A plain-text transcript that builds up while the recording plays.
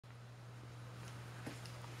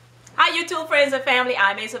Hi YouTube friends and family,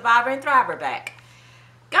 I'm a survivor and thriver back.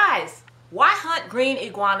 Guys, why hunt green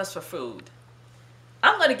iguanas for food?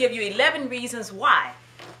 I'm going to give you 11 reasons why.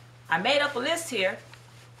 I made up a list here,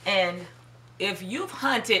 and if you've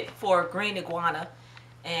hunted for a green iguana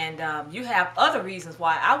and you have other reasons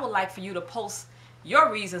why, I would like for you to post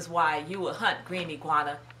your reasons why you would hunt green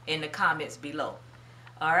iguana in the comments below.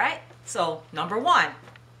 Alright, so number one,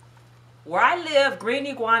 where I live, green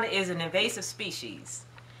iguana is an invasive species.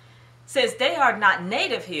 Since they are not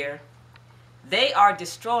native here, they are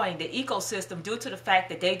destroying the ecosystem due to the fact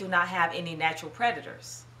that they do not have any natural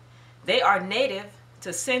predators. They are native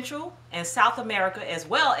to Central and South America as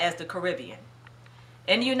well as the Caribbean.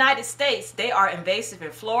 In the United States, they are invasive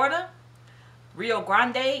in Florida, Rio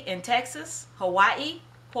Grande in Texas, Hawaii,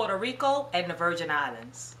 Puerto Rico, and the Virgin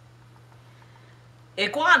Islands.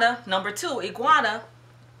 Iguana, number two, iguana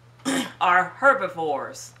are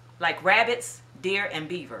herbivores like rabbits, deer, and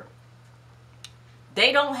beaver.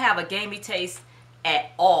 They don't have a gamey taste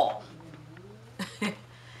at all.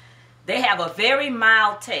 They have a very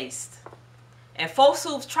mild taste. And folks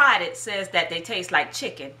who've tried it says that they taste like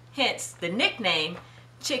chicken, hence the nickname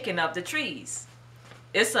chicken of the trees.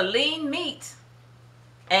 It's a lean meat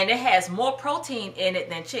and it has more protein in it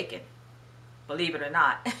than chicken, believe it or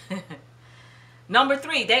not. Number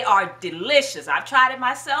three, they are delicious. I've tried it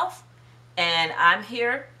myself and I'm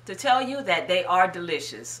here to tell you that they are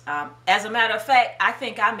delicious. As a matter of fact, I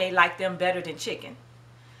think I may like them better than chicken.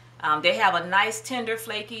 They have a nice tender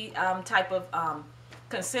flaky type of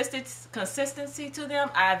consistency to them.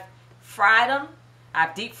 I've fried them,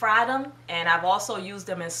 I've deep fried them, and I've also used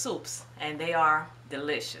them in soups, and they are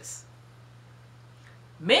delicious.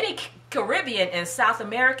 Many Caribbean and South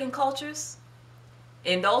American cultures,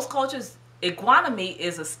 in those cultures, iguana meat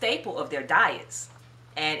is a staple of their diets.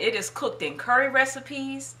 And it is cooked in curry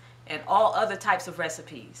recipes and all other types of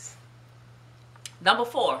recipes. Number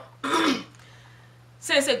four,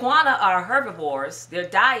 since iguana are herbivores, their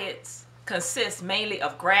diets consist mainly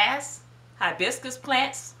of grass, hibiscus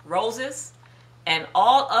plants, roses, and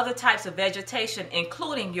all other types of vegetation,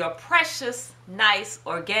 including your precious, nice,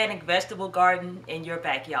 organic vegetable garden in your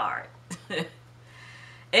backyard. In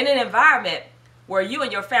an environment where you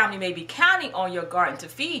and your family may be counting on your garden to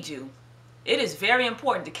feed you, it is very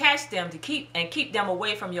important to catch them to keep them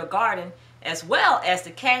away from your garden, as well as to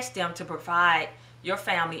catch them to provide your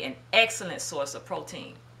family an excellent source of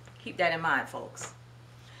protein. Keep that in mind, folks.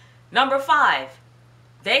 Number five,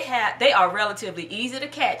 they are relatively easy to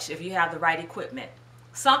catch if you have the right equipment.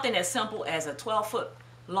 Something as simple as a 12-foot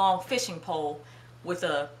long fishing pole with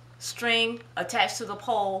a string attached to the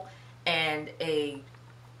pole and a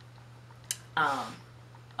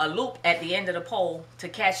loop at the end of the pole to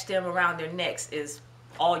catch them around their necks is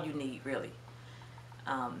all you need, really.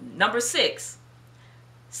 Number six,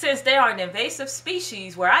 since they are an invasive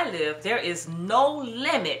species where I live, there is no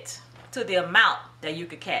limit to the amount that you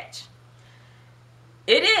could catch.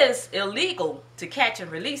 It is illegal to catch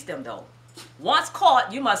and release them though. Once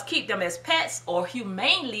caught, you must keep them as pets or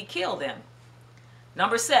humanely kill them.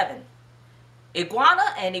 Number seven,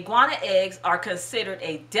 iguana and iguana eggs are considered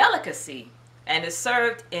a delicacy and is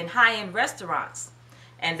served in high-end restaurants,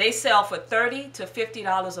 and they sell for $30 to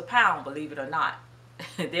 $50 a pound, believe it or not.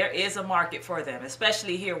 There is a market for them,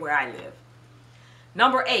 especially here where I live.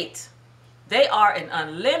 Number eight, they are an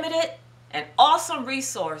unlimited and awesome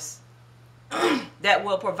resource that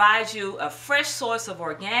will provide you a fresh source of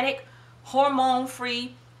organic,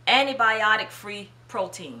 hormone-free, antibiotic-free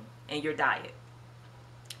protein in your diet.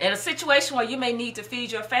 In a situation where you may need to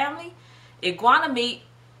feed your family, iguana meat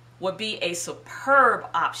would be a superb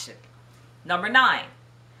option. Number nine,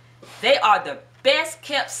 they are the best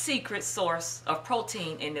kept secret source of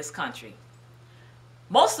protein in this country.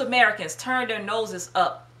 Most Americans turn their noses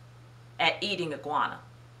up at eating iguana.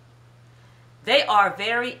 They are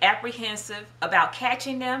very apprehensive about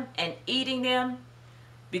catching them and eating them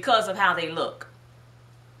because of how they look.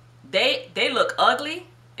 They look ugly,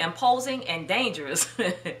 imposing, and dangerous.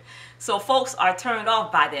 So folks are turned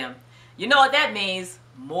off by them. You know what that means?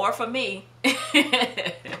 More for me.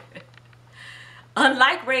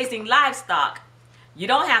 Unlike raising livestock, you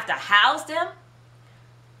don't have to house them,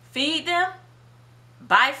 feed them,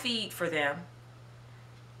 buy feed for them,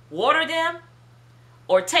 water them,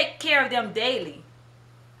 or take care of them daily,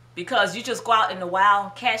 because you just go out in the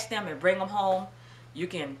wild, catch them, and bring them home. You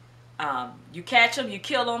can, you catch them, you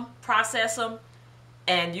kill them, process them,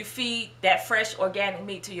 and you feed that fresh organic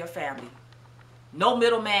meat to your family. No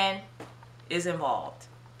middleman is involved.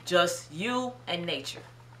 Just you and nature.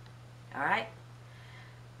 All right?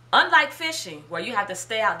 Unlike fishing, where you have to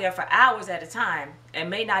stay out there for hours at a time and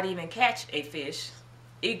may not even catch a fish,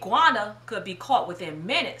 iguana could be caught within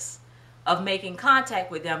minutes of making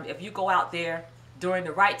contact with them if you go out there during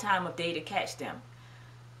the right time of day to catch them.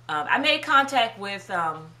 I made contact with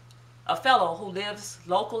a fellow who lives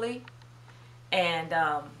locally, and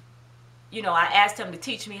you know, I asked him to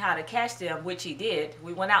teach me how to catch them, which he did.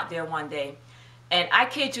 We went out there one day, and I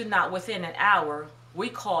kid you not, within an hour we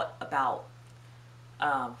caught about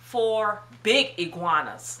 4 big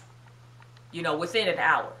iguanas, you know, within an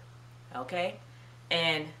hour. Okay,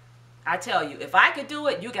 and I tell you, if I could do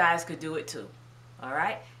it, you guys could do it too. All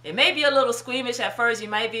right, it may be a little squeamish at first, you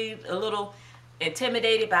might be a little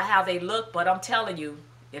intimidated by how they look, but I'm telling you,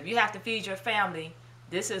 if you have to feed your family,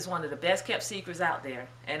 this is one of the best kept secrets out there,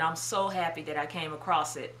 and I'm so happy that I came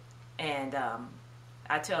across it. And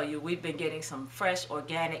I tell you, we've been getting some fresh,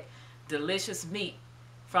 organic, delicious meat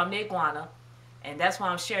from the iguana, and that's why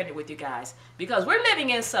I'm sharing it with you guys, because we're living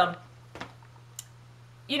in some,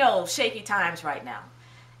 you know, shaky times right now.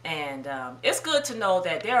 And it's good to know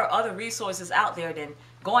that there are other resources out there than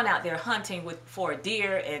going out there hunting for a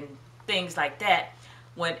deer and things like that,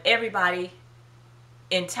 when everybody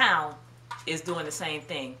in town is doing the same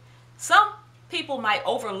thing. Some people might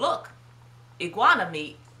overlook iguana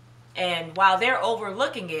meat, and while they're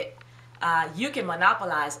overlooking it, you can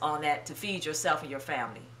monopolize on that to feed yourself and your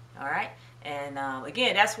family. All right, and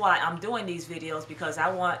again, that's why I'm doing these videos, because I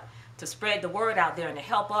want to spread the word out there and to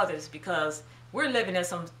help others, because we're living in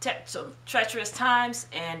some treacherous times,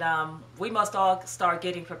 and we must all start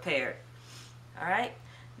getting prepared. All right,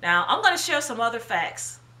 now I'm going to share some other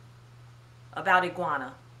facts about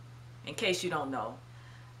iguana, in case you don't know.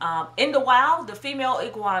 In the wild, the female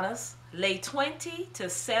iguanas lay 20 to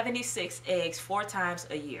 76 eggs 4 times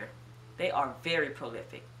a year. They are very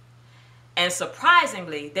prolific. And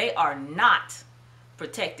surprisingly, they are not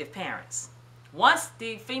protective parents. Once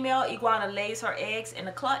the female iguana lays her eggs in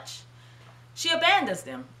a clutch, she abandons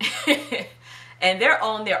them. And they're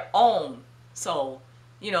on their own. So,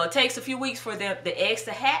 you know, it takes a few weeks for the eggs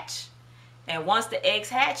to hatch. And once the eggs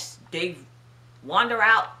hatch, they wander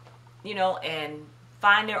out, you know, and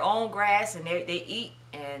find their own grass, and they eat,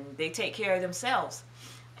 and they take care of themselves.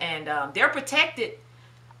 And they're protected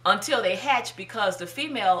until they hatch, because the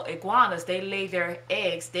female iguanas, they lay their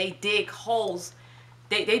eggs, they dig holes,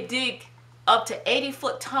 they dig up to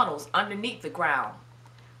 80-foot tunnels underneath the ground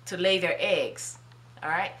to lay their eggs. All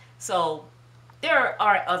right, so there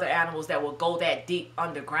are other animals that will go that deep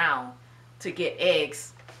underground to get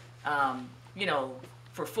eggs, you know,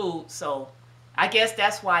 for food. So I guess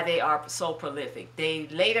that's why they are so prolific. They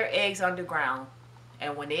lay their eggs underground,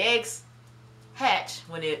 and when the eggs hatch,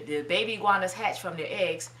 when the baby iguanas hatch from their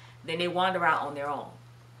eggs, then they wander out on their own.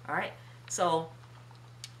 All right, so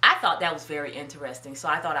I thought that was very interesting, so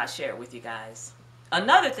I thought I'd share it with you guys.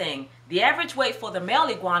 Another thing, the average weight for the male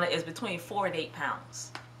iguana is between 4 and 8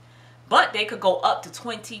 pounds, but they could go up to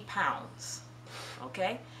 20 pounds.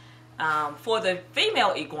 Okay, for the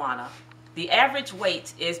female iguana, the average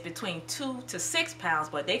weight is between 2 to 6 pounds,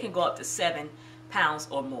 but they can go up to 7 pounds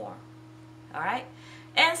or more. All right,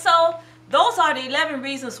 and so those are the 11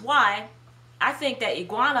 reasons why I think that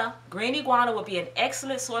green iguana would be an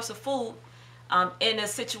excellent source of food in a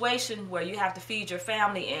situation where you have to feed your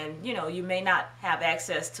family, and you know, you may not have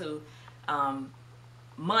access to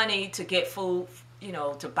money to get food, you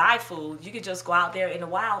know, to buy food. You could just go out there in the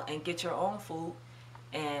wild and get your own food,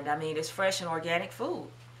 and I mean, it's fresh and organic food.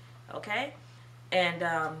 Okay, and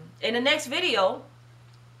in the next video,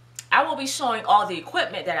 I will be showing all the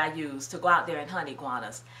equipment that I use to go out there and hunt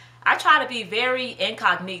iguanas. I try to be very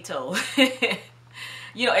incognito,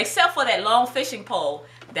 you know, except for that long fishing pole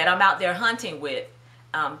that I'm out there hunting with.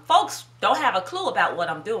 Folks don't have a clue about what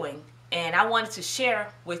I'm doing, and I wanted to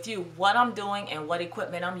share with you what I'm doing and what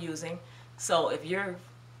equipment I'm using. So if you're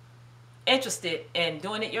interested in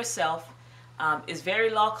doing it yourself, it's very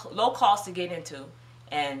low cost to get into,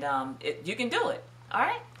 and you can do it. All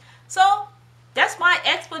right, so that's my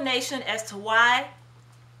explanation as to why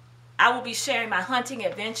I will be sharing my hunting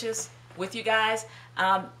adventures with you guys.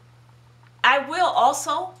 I will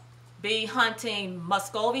also be hunting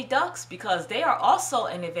Muscovy ducks, because they are also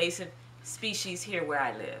an invasive species here where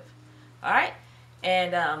I live. All right,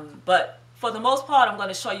 and but for the most part, I'm going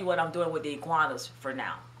to show you what I'm doing with the iguanas for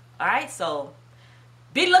now. All right, so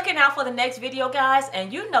be looking out for the next video, guys,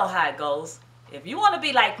 and you know how it goes. If you want to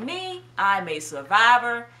be like me, I'm a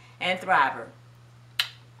survivor and thriver.